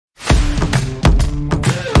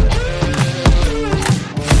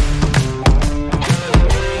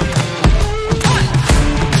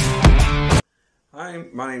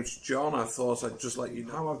my name's John. I thought I'd just let you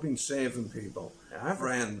know how I've been saving people. I have a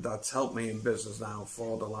friend that's helped me in business now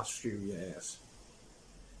for the last few years.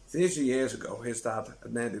 30 years ago, his dad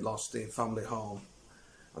had nearly lost the family home.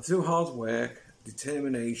 And through hard work,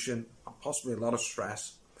 determination, and possibly a lot of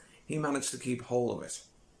stress, he managed to keep hold of it,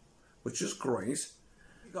 which is great.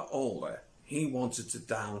 He got older. He wanted to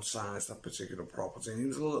downsize that particular property, and he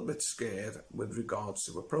was a little bit scared with regards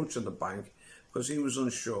to approaching the bank because he was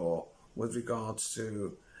unsure with regards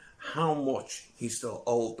to how much he still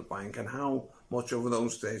owed the bank and how much over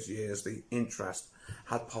those 30 years the interest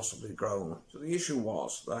had possibly grown. So the issue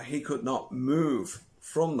was that he could not move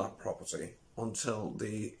from that property until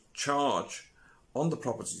the charge on the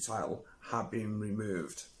property title had been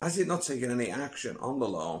removed. As he had not taken any action on the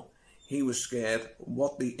loan, he was scared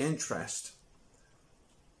what the interest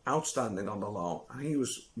outstanding on the loan, and he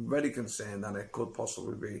was very concerned that it could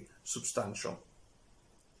possibly be substantial.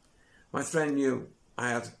 My friend knew I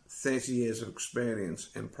had 30 years of experience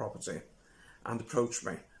in property and approached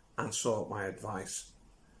me and sought my advice.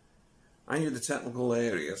 I knew the technical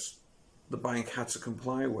areas the bank had to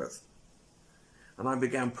comply with, and I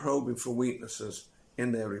began probing for weaknesses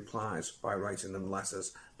in their replies by writing them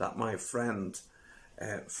letters that my friend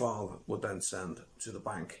father would then send to the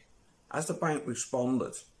bank. As the bank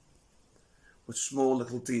responded with small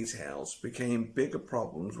little details, became bigger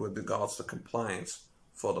problems with regards to compliance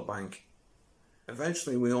for the bank.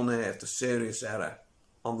 Eventually we unearthed a serious error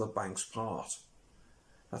on the bank's part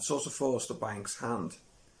that sort of forced the bank's hand,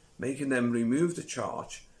 making them remove the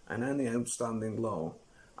charge and any outstanding loan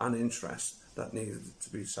and interest that needed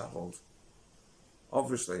to be settled.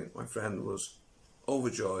 Obviously my friend was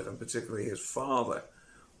overjoyed, and particularly his father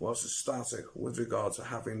was ecstatic with regard to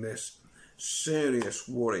having this serious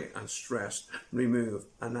worry and stress removed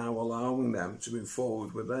and now allowing them to move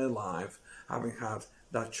forward with their life, having had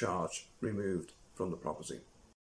that charge removed from the property.